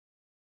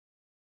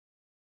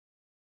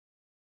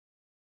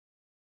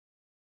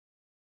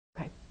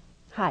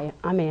Hi,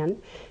 I'm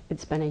Ann.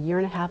 It's been a year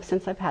and a half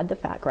since I've had the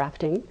fat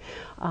grafting,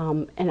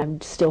 and I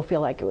still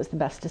feel like it was the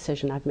best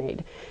decision I've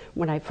made.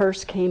 When I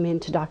first came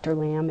into Dr.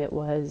 Lamb,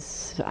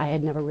 I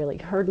had never really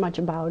heard much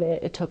about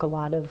it. It took a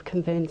lot of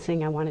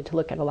convincing. I wanted to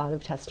look at a lot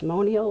of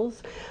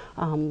testimonials,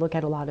 look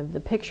at a lot of the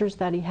pictures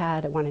that he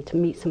had. I wanted to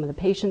meet some of the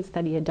patients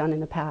that he had done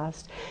in the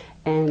past,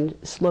 and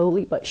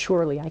slowly but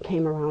surely I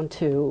came around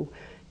to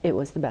it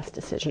was the best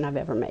decision I've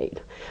ever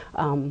made.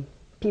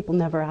 People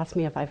never ask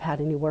me if I've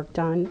had any work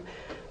done.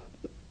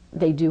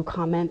 They do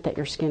comment that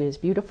your skin is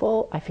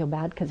beautiful. I feel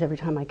bad because every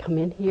time I come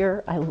in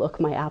here, I look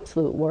my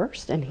absolute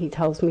worst, and he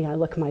tells me I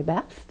look my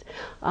best.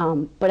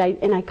 But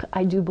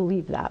I do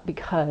believe that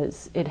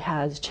because it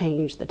has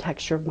changed the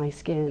texture of my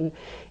skin.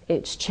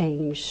 It's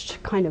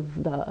changed kind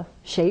of the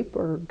shape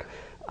or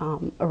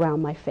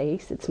around my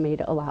face. It's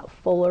made it a lot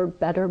fuller,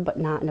 better, but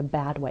not in a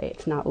bad way.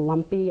 It's not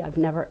lumpy. I've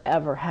never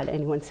ever had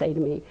anyone say to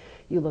me,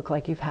 "You look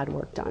like you've had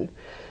work done."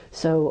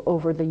 So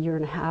over the year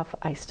and a half,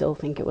 I still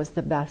think it was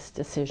the best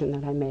decision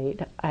that I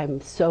made. I'm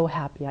so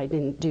happy I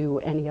didn't do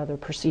any other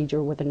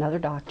procedure with another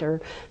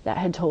doctor that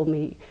had told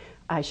me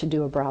I should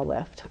do a brow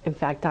lift. In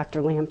fact,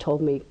 Dr. Lamb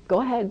told me,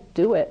 "Go ahead,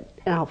 do it,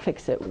 and I'll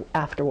fix it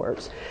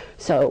afterwards."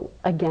 So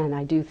again,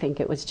 I do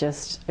think it was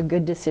just a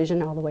good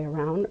decision all the way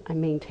around. I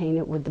maintain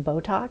it with the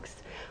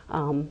Botox.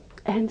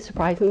 And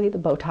surprisingly, the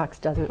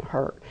Botox doesn't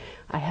hurt.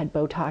 I had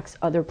Botox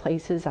other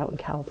places out in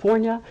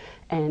California,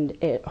 and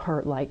it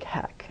hurt like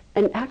heck.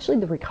 And actually,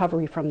 the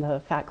recovery from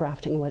the fat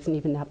grafting wasn't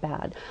even that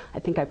bad. I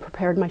think I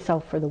prepared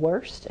myself for the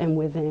worst, and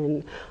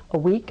within a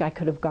week, I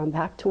could have gone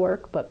back to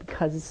work, but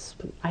because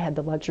I had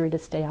the luxury to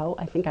stay out,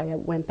 I think I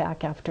went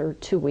back after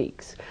 2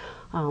 weeks.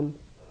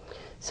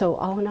 So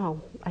all in all,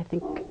 I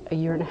think a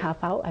year and a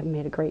half out, I've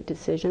made a great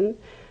decision,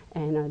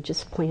 and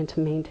just plan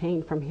to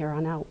maintain from here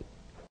on out.